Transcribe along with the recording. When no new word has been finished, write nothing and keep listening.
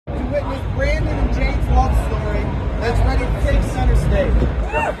witness Brandon and Jade's love story that's ready to take center stage.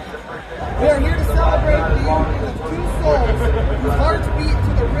 We are here to celebrate the union of two souls whose hearts beat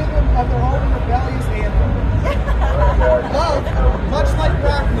to the rhythm of their own rebellious anthem. Love, much like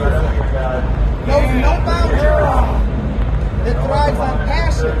rock music, knows no boundaries. It thrives on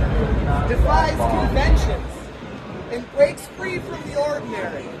passion, defies conventions, and breaks free from the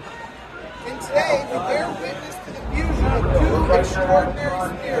ordinary. And today, we bear witness to the fusion of two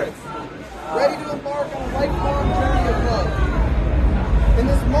extraordinary spirits, ready to embark on a lifelong journey of love. In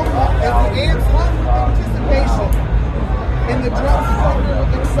this moment, as the ants hum with anticipation and the drums thunder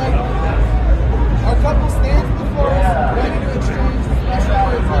with excitement, our couple stands before us, ready to exchange special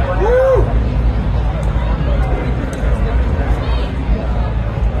words like, woo!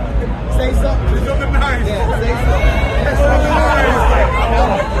 Say something. Say something nice. Yeah, say something. Say something nice.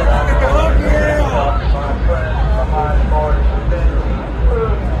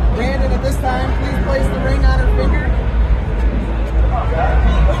 Brandon, at this time, please place the ring on her finger.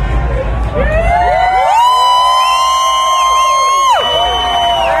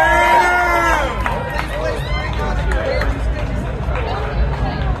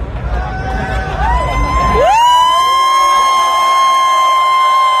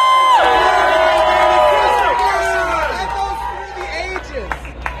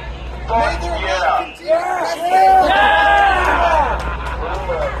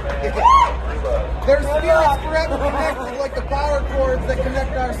 Their spirits forever connected like the power cords that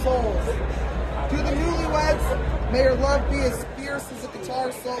connect our souls. To the newlyweds, may your love be as fierce as a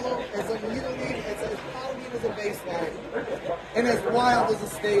guitar solo, as pounding as a bass line, and as wild as a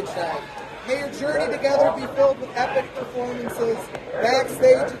stage dive. May your journey together be filled with epic performances,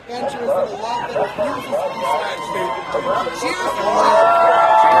 backstage adventures, and a love that refuses to be silenced. Cheers to love!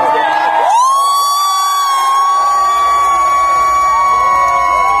 Cheers to love!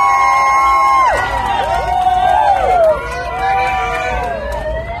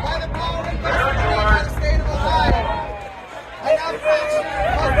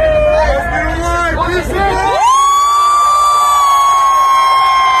 Peace out!